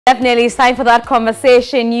Definitely, it's time for that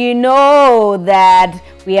conversation. You know that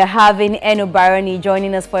we are having Eno Barony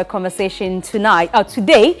joining us for a conversation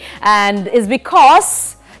today, and it's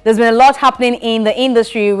because there's been a lot happening in the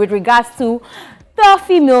industry with regards to the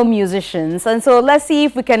female musicians. And so let's see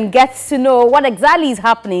if we can get to know what exactly is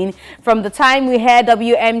happening from the time we had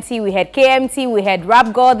WMT, we had KMT, we had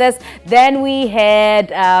Rap Goddess, then we had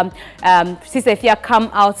Sister Fia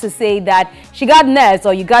come out to say that she got nerves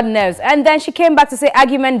or you got nerves, and then she came back to say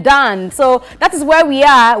argument done. So that is where we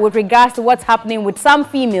are with regards to what's happening with some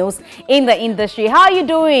females in the industry. How are you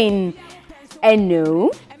doing,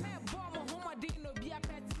 Eno?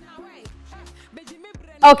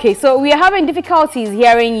 Okay, so we are having difficulties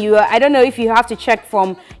hearing you. I don't know if you have to check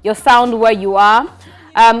from your sound where you are.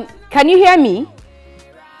 Can you hear me?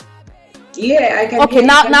 Yeah, I can. Okay,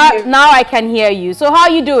 now I can hear you. So how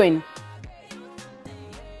are you doing?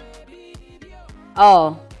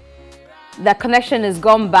 Oh, the connection has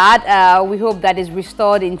gone bad. We hope that is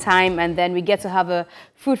restored in time, and then we get to have a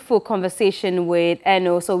fruitful conversation with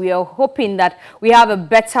Eno. So we are hoping that we have a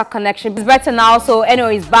better connection. It's better now, so Eno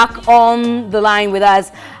is back on the line with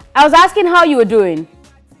us. I was asking how you were doing.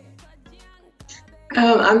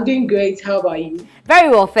 I'm doing great. How about you? Very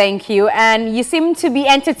well, thank you. And you seem to be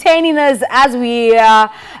entertaining us as we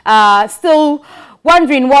are still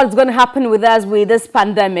wondering what's going to happen with us with this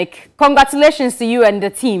pandemic. Congratulations to you and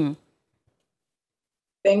the team.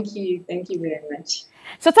 Thank you. Thank you very much.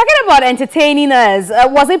 So talking about entertaining us,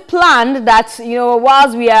 was it planned that, you know,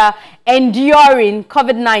 whilst we are enduring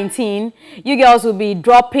COVID-19, you girls will be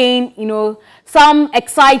dropping, you know, some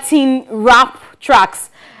exciting rap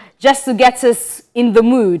tracks just to get us in the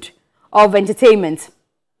mood of entertainment?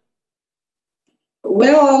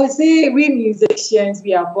 Well, I would say we musicians,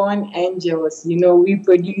 we are born angels. You know, we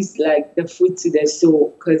produce like the food to the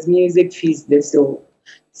soul because music feeds the soul.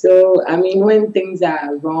 So, I mean, when things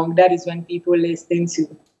are wrong, that is when people listen to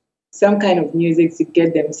some kind of music to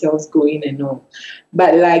get themselves going and all.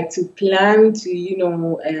 But like to plan to, you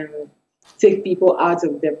know, take people out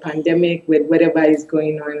of the pandemic with whatever is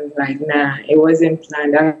going on, like, nah, it wasn't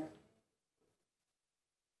planned.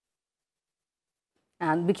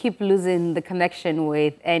 And we keep losing the connection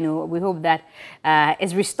with Eno. We hope that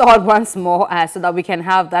it's restored once more so that we can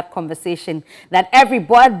have that conversation that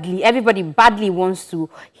everybody badly wants to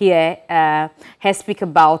hear her speak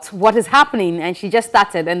about what is happening. And she just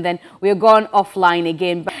started, and then we're gone offline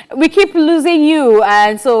again. But we keep losing you,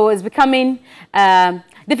 and so it's becoming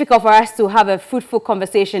difficult for us to have a fruitful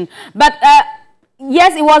conversation. But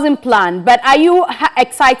yes, it wasn't planned. But are you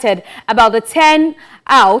excited about the 10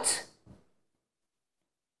 out?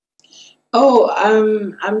 Oh,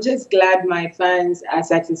 I'm just glad my fans are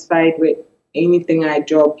satisfied with anything I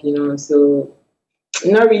drop, you know, so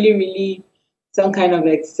not really some kind of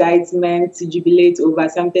excitement to jubilate over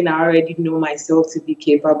something I already know myself to be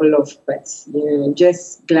capable of, but, you know,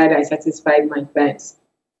 just glad I satisfied my fans.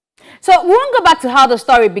 So we won't go back to how the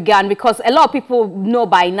story began, because a lot of people know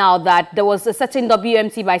by now that there was a certain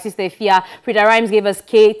WMT by Sister Fia. Frida Rhymes gave us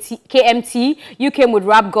KMT. You came with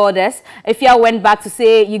Rap Goddess. Fia went back to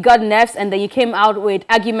say you got nerves, and then you came out with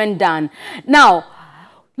Argument Done. Now,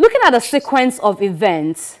 looking at the sequence of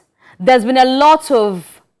events, there's been a lot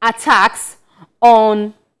of attacks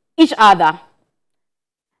on each other.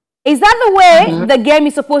 Is that the way the game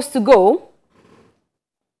is supposed to go?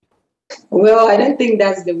 Well, I don't think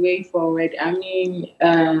that's the way forward. I mean,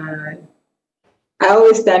 I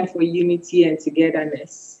always stand for unity and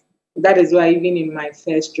togetherness. That is why even in my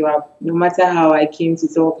first drop, no matter how I came to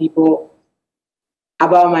tell people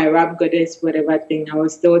about my Rap Goddess, whatever thing, I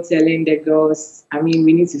was still telling the girls, I mean,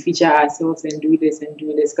 we need to feature ourselves and do this,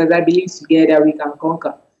 because I believe together we can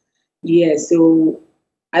conquer. Yeah, so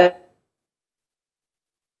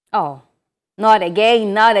Oh. Not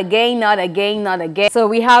again, not again, not again, not again. So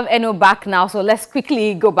we have Eno back now. So let's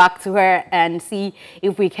quickly go back to her and see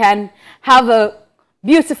if we can have a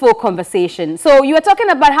beautiful conversation. So you were talking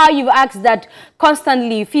about how you've asked that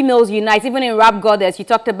constantly females unite. Even in Rap Goddess, you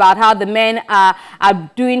talked about how the men are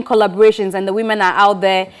doing collaborations and the women are out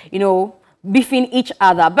there, you know, beefing each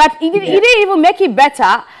other. But you didn't even make it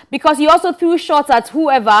better, because you also threw shots at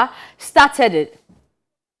whoever started it.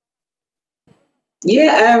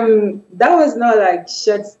 yeah, that was not like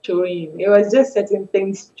shot throwing. It was just setting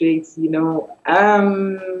things straight, you know.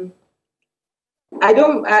 I'm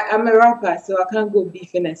a rapper, so I can't go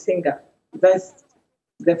beefing a singer. That's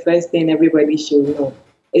the first thing everybody should know.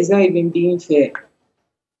 It's not even being fair,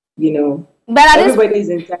 you know. But everybody's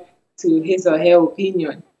entitled to his or her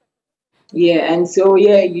opinion. Yeah, and so,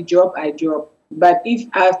 yeah, you drop, I drop. But if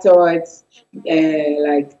afterwards,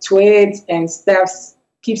 like tweets and stuff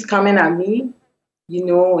keeps coming at me, you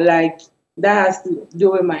know, like that has to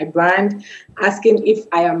do with my brand, asking if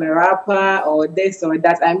I am a rapper or this or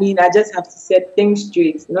that. I mean, I just have to set things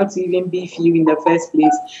straight, not to even beef you in the first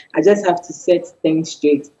place. I just have to set things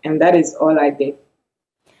straight, and that is all I did.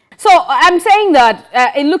 So I'm saying that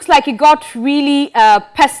it looks like it got really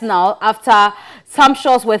personal after some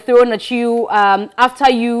shots were thrown at you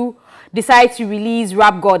after you decided to release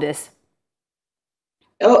Rap Goddess.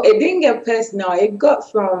 Oh, it didn't get personal. It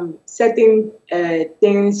got from setting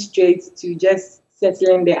things straight to just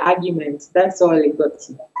settling the arguments. That's all it got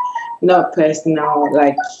to. Not personal,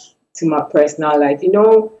 like to my personal life. You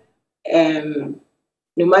know,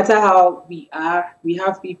 no matter how we are, we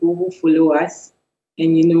have people who follow us.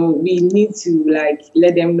 And, you know, we need to, like,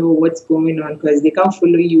 let them know what's going on because they can't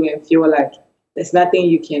follow you and feel like there's nothing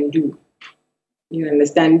you can do. You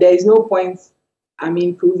understand? There is no point, I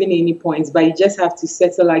mean, proving any points, but you just have to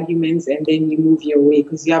settle arguments and then you move your way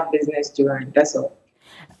because you have business to run. That's all.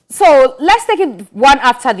 So let's take it one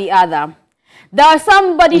after the other. There was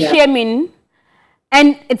some body shaming,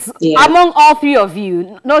 and it's among all three of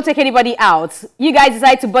you. Don't take anybody out. You guys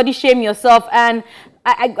decide to body shame yourself, and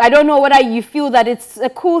I don't know whether you feel that it's a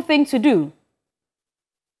cool thing to do.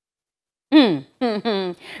 You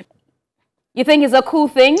think it's a cool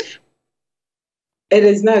thing? It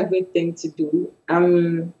is not a good thing to do.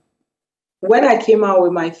 When I came out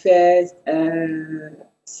with my first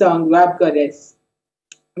song, Rap Goddess,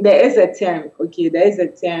 there is a term, okay, there is a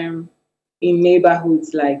term in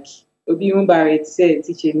neighborhoods like Obi Barony said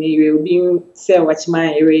teacher near Obi say watch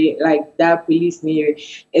my area, like that police near.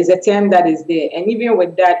 It's a term that is there. And even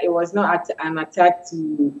with that, it was not an attack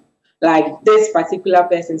to like this particular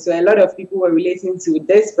person. So a lot of people were relating to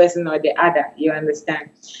this person or the other, you understand?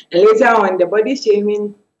 And later on, the body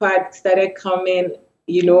shaming part started coming,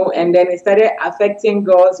 you know, and then it started affecting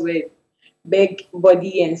girls with big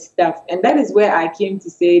body and stuff. And that is where I came to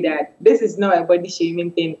say that this is not a body shaming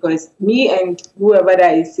thing because me and whoever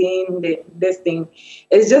that is saying this thing,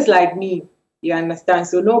 it's just like me. You understand?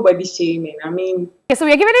 So nobody shaming. I mean... Okay, so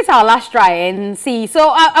we're giving it our last try and see. So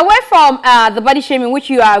away from the body shaming, which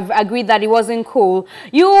you have agreed that it wasn't cool,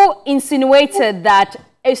 you insinuated that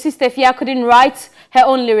Sister Fia couldn't write her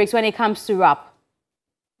own lyrics when it comes to rap.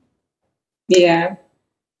 Yeah.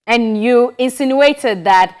 And you insinuated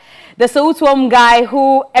that the Soutwom guy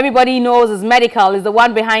who everybody knows is medical is the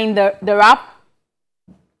one behind the rap.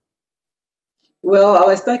 Well, I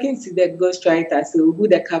was talking to the ghostwriter, so who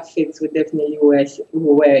the cap fits would definitely wear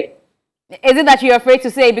it. Is it that you're afraid to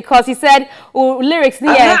say because he said lyrics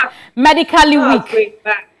here medically weak?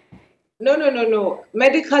 No.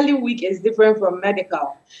 Medically weak is different from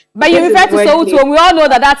medical. But you refer to Soutwom. We all know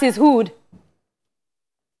that that is hood.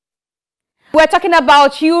 We're talking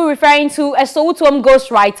about you referring to a Soutwom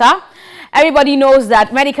ghostwriter. Everybody knows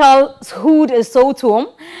that medical's hood is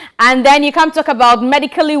Soutwom. And then you come talk about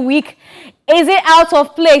medically weak. Is it out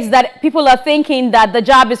of place that people are thinking that the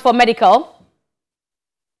job is for medical?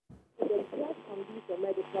 The job can be for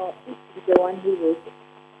medical if the one who wrote it.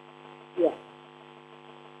 Yeah.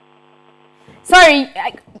 Sorry,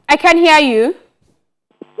 I can't hear you.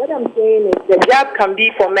 What I'm saying is the job can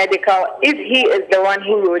be for medical if he is the one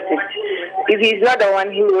who wrote it. If he's not the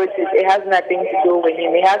one who wrote it, it has nothing to do with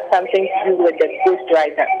him. It has something to do with the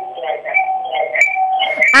ghostwriter.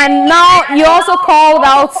 And now you also called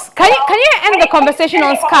out. Can you end the conversation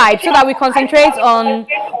on Skype so that we concentrate on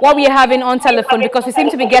what we are having on telephone because we seem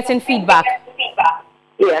to be getting feedback?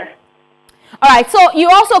 Yeah. All right. So you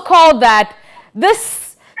also called that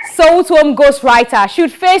this Soutwom ghostwriter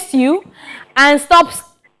should face you and stop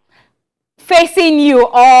facing you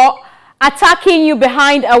or attacking you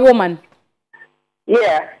behind a woman.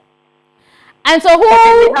 Yeah. And so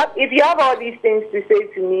who? If you have all these things to say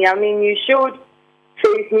to me, I mean, you should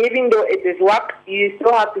face me, even though it is WAP, you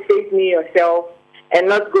still have to face me yourself and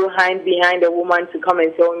not go hide behind a woman to come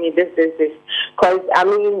and tell me this. Because, I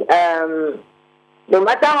mean, no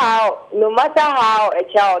matter how a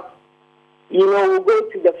child, you know, will go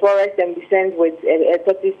to the forest and be sent with a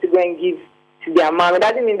tortoise to go and give to their mom, it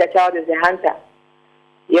doesn't mean the child is a hunter.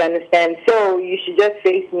 You understand? So you should just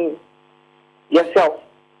face me yourself.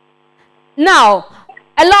 Now,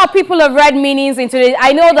 a lot of people have read meanings into it.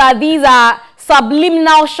 I know that these are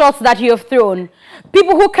subliminal shots that you have thrown.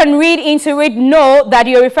 People who can read into it know that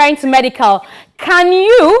you're referring to medical. Can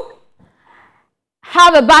you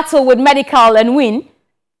have a battle with medical and win?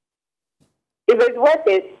 If it's worth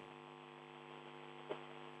it.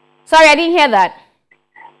 Sorry, I didn't hear that.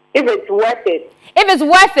 If it's worth it. If it's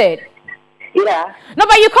worth it. Yeah. No,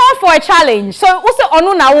 but you called for a challenge. So also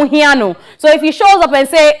So if he shows up and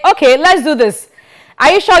say, okay, let's do this.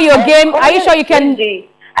 Are you sure you're game? Are you sure you can?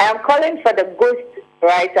 I am calling for the ghost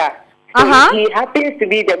writer. So he happens to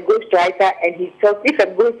be the ghost writer, and he talks. If a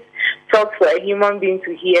ghost talks for a human being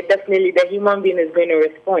to hear, definitely the human being is going to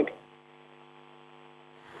respond.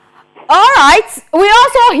 All right. We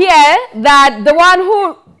also hear that the one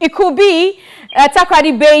who it could be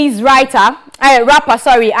Takoradi Bay's rapper,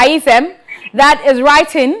 sorry, Aifem, that is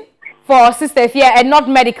writing for Sister Fia and not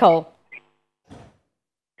medical.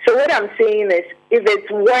 So what I'm saying is, if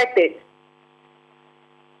it's worth it.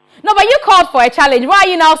 No, but you called for a challenge. Why are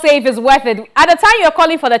you now saying if it's worth it? At the time you're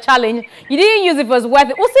calling for the challenge, you didn't use if it was worth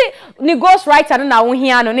it. What's it? The ghostwriter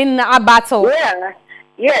in a battle. Yeah.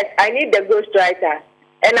 Yes, I need the ghostwriter.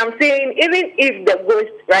 And I'm saying, even if the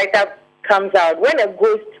ghostwriter comes out, when a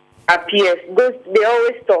ghost appears, ghosts, they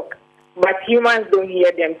always talk, but humans don't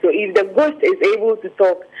hear them. So if the ghost is able to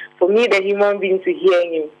talk, for me, the human being to hear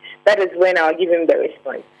him, that is when I'll give him the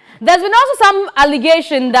response. There's been also some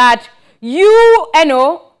allegation that you,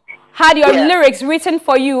 Eno, had your lyrics written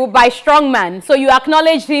for you by Strongman. So you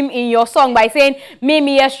acknowledged him in your song by saying,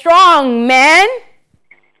 "Mimi a strong man."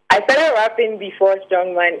 I started rapping before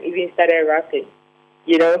Strongman even started rapping,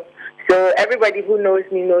 you know. So everybody who knows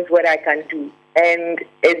me knows what I can do. And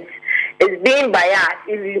it's being biased.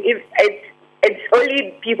 If it's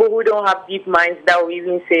only people who don't have deep minds that will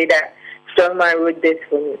even say that Strongman wrote this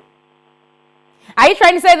for me. Are you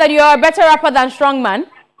trying to say that you're a better rapper than Strongman?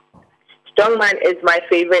 Strongman is my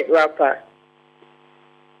favorite rapper.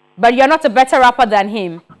 But you're not a better rapper than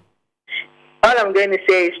him? All I'm going to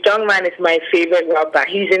say is Strongman is my favorite rapper.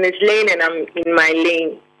 He's in his lane and I'm in my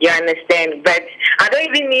lane. You understand? But I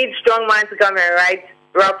don't even need Strongman to come and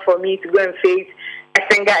rap for me to go and face a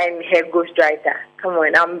singer and her ghostwriter. Come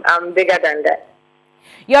on, I'm bigger than that.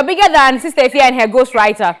 You're bigger than Sister Fia and her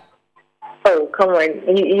ghostwriter? Oh, come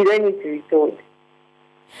on. You don't need to be told.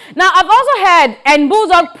 Now, I've also heard, and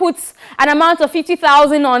Bulldog puts an amount of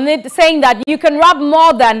 50,000 on it, saying that you can rap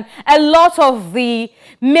more than a lot of the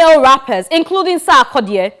male rappers, including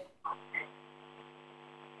Sarkodie.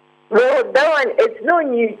 Well, that one, it's no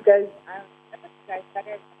news because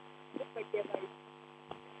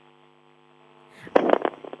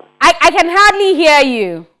I can hardly hear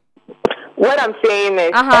you. What I'm saying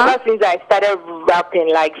is, ever since I started rapping,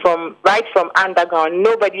 like right from underground,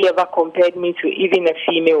 nobody ever compared me to even a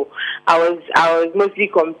female. I was mostly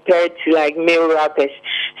compared to like male rappers.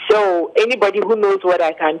 So anybody who knows what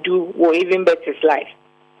I can do will even bet his life.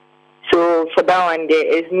 So for that one,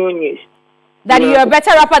 there is no news. That you're a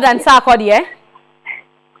better rapper than Sarkodie?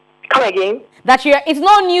 Come again? That it's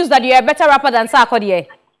no news that you're a better rapper than Sarkodie?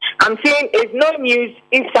 I'm saying it's no news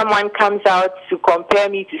if someone comes out to compare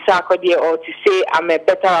me to Sarkodie or to say I'm a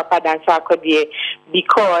better rapper than Sarkodie,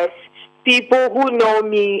 because people who know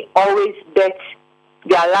me always bet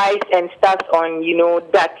their lives and stuff on, you know,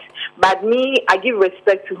 that. But me, I give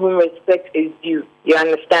respect to whom respect is due. You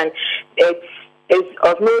understand? It's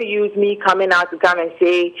of no use me coming out to come and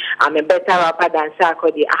say I'm a better rapper than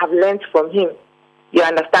Sarkodie. I have learned from him. You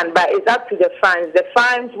understand? But it's up to the fans. The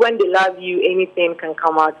fans, when they love you, anything can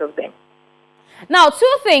come out of them. Now,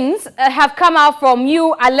 two things have come out from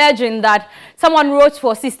you alleging that someone wrote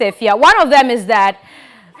for Sister Fia. One of them is that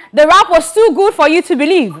the rap was too good for you to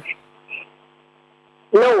believe.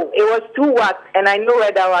 No, it was too whack, and I know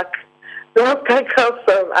where that whack can come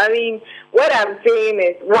from. I mean, what I'm saying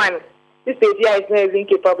is, one, Sister Fia is not even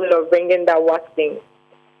capable of bringing that whack thing.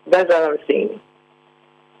 That's what I'm saying.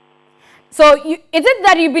 So, is it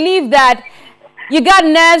that you believe that you got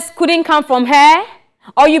nerves couldn't come from her?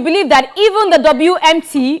 Or you believe that even the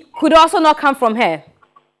WMT could also not come from her?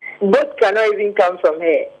 Both cannot even come from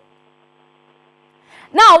her.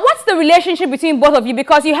 Now, what's the relationship between both of you?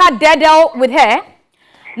 Because you had Dedel with her.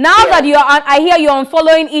 Now that I hear you're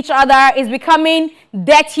unfollowing each other, it's becoming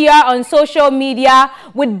dirtier on social media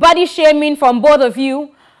with body shaming from both of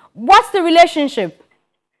you. What's the relationship?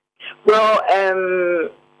 Well,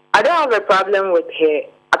 I don't have a problem with her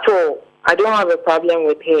at all. I don't have a problem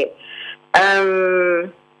with her.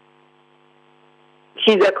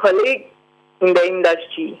 She's a colleague in the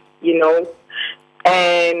industry, you know.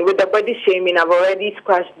 And with the body shaming, I've already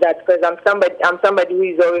scratched that, because I'm somebody who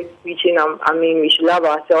is always preaching. I mean, we should love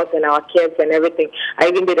ourselves and our kids and everything. I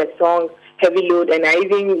even did a song, Heavy Load, and I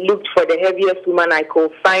even looked for the heaviest woman I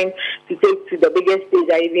could find to take to the biggest stage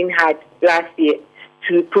I even had last year,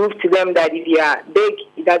 to prove to them that if you are big,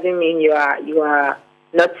 it doesn't mean you are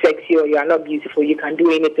not sexy or you are not beautiful. You can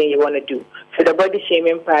do anything you want to do. So the body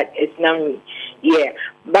shaming part is not me. Yeah.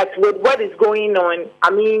 But with what is going on,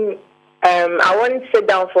 I mean, I won't sit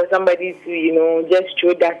down for somebody to, you know, just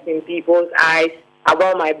throw dust in people's eyes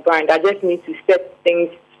about my brand. I just need to set things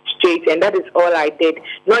straight, and that is all I did.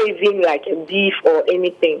 Not even like a beef or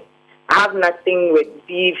anything. I have nothing with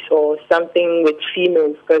beefs or something with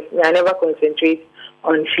females because I never concentrate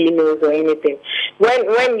on females or anything.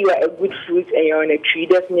 When you are a good fruit and you're on a tree,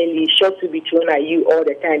 definitely shots will be thrown at you all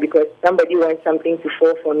the time because somebody wants something to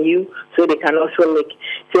fall from you so they can also lick.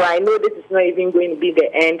 So I know this is not even going to be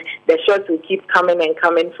the end. The shots will keep coming and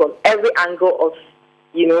coming from every angle of,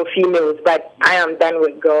 females. But I am done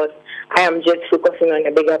with girls. I am just focusing on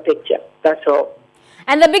the bigger picture. That's all.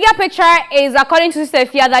 And the bigger picture is, according to Sister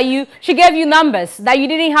Fia, that she gave you numbers, that you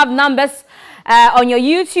didn't have numbers on your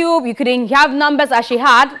YouTube. You couldn't have numbers as she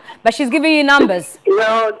had, but she's giving you numbers.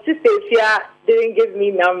 Well, Sister Fia didn't give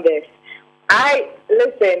me numbers.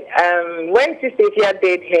 Listen, when Sister Fia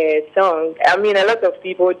did her song, I mean, a lot of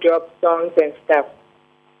people dropped songs and stuff.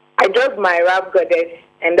 I dropped my Rap Goddess,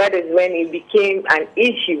 and that is when it became an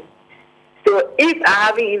issue. So if I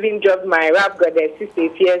haven't even dropped my Rap Goddess, Sister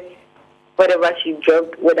Fia's whatever she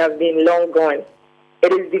dropped would have been long gone.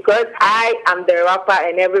 It is because I am the rapper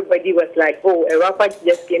and everybody was like, oh, a rapper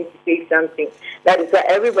just came to say something. That is why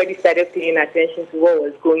everybody started paying attention to what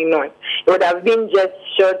was going on. It would have been just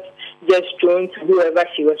shots, just thrown to whoever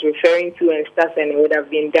she was referring to and stuff, and it would have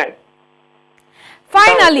been done.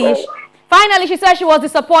 Finally, she said she was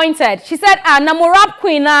disappointed. She said, Namo rap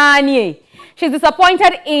queen, she's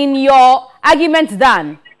disappointed in your argument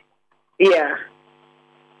done. Yeah.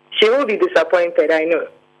 She will be disappointed, I know.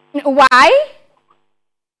 Why?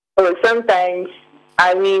 Oh, sometimes,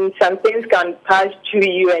 I mean, some things can pass through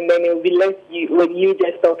you and then it will be left with you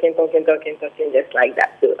just talking, just like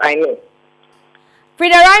that. So, I know.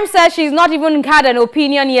 Frida Rhyme says she's not even had an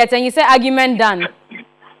opinion yet, and you say argument done.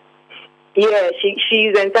 Yeah,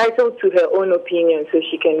 she's entitled to her own opinion, so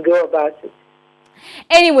she can go about it.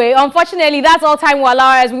 Anyway, unfortunately, that's all time will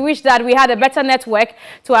allow us. We wish that we had a better network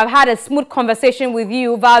to have had a smooth conversation with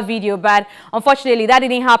you via video, but unfortunately, that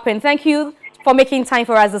didn't happen. Thank you for making time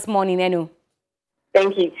for us this morning, Eno.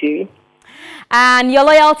 Thank you, too. And your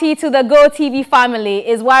loyalty to the Go TV family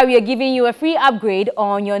is why we are giving you a free upgrade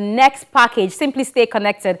on your next package. Simply stay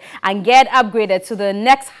connected and get upgraded to the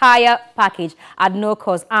next higher package at no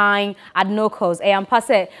cost. At no cost.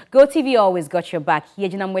 Go TV always got your back.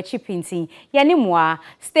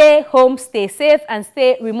 Stay home, stay safe, and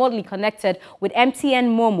stay remotely connected with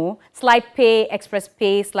MTN Momo, Slide Pay, Express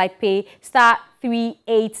Pay, Slide Pay, star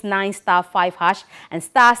 389 star 5 hash, and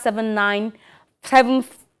star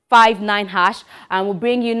 759 hash, and we'll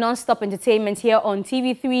bring you non-stop entertainment here on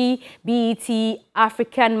TV3, BET,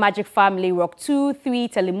 African Magic Family, Rock 2, 3,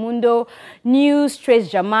 Telemundo, News,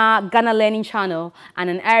 Trace Jama, Ghana Learning Channel, and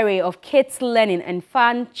an array of kids learning and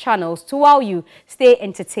fun channels to wow you. Stay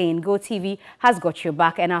entertained. Go TV has got your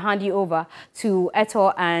back, and I'll hand you over to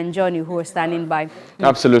Eto and Johnny, who are standing by.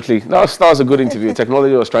 Absolutely. That was a good interview.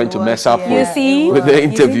 Technology was trying to mess up with the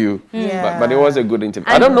interview, but it was a good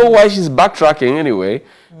interview. I don't know why she's backtracking anyway.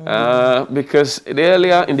 Because the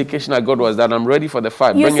earlier indication I got was that I'm ready for the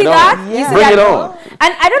fight. Bring it on. Bring it on.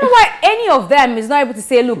 And I don't know why any of them is not able to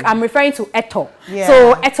say, look, I'm referring to Eto.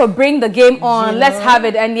 So Eto, bring the game on. Let's have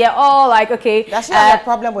it. And they're all like, okay. Does she have a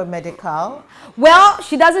problem with medical? Well,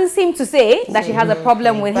 she doesn't seem to say that she has a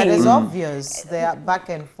problem with him. But it's obvious. They are back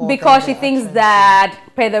and forth. Because she thinks that,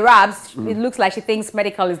 per the raps, it looks like she thinks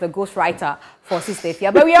medical is the ghostwriter for Sister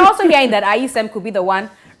Fia. But we are also hearing that ISM could be the one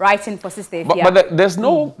writing for Sister Fia. But there's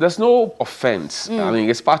no offense. I mean,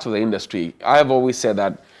 it's part of the industry. I have always said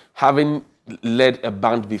that, having led a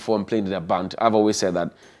band before and played in a band, I've always said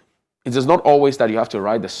that it is not always that you have to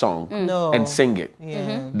write the song and sing it.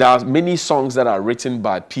 There are many songs that are written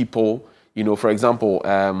by people. You know, for example,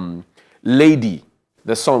 Lady,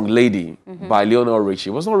 the song Lady by Lionel Richie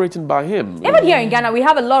was not written by him. Even here in Ghana, we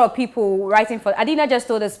have a lot of people writing for... Adina just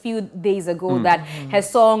told us a few days ago that her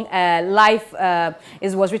song Life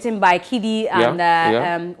was written by Kiddy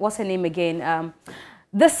and what's her name again?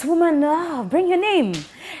 This woman, bring your name.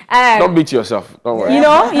 Don't beat yourself. Don't worry. You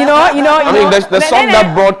know. I mean, the song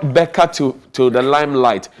that brought Becca to the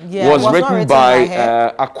limelight was written by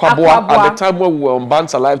Aquaboa at the time when we were on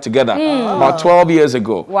Bands Alive together, about 12 years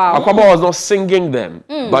ago. Wow. Aquaboa was not singing then,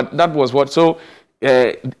 but that was what. So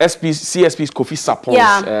CSP's Kofi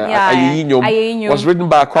Sapong's Ayeyinyo was written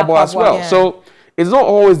by Aquaboa as well. So it's not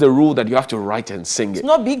always the rule that you have to write and sing it. It's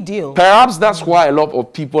not a big deal. Perhaps that's why a lot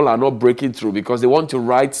of people are not breaking through, because they want to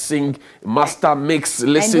write, sing, master, mix,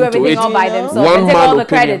 listen and do everything to it. all by themselves and take all the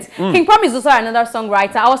credits. King Prom is also another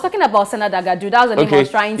songwriter. I was talking about Senna Dagadu. That was the name I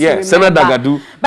was trying to remember. Senna Dagadu.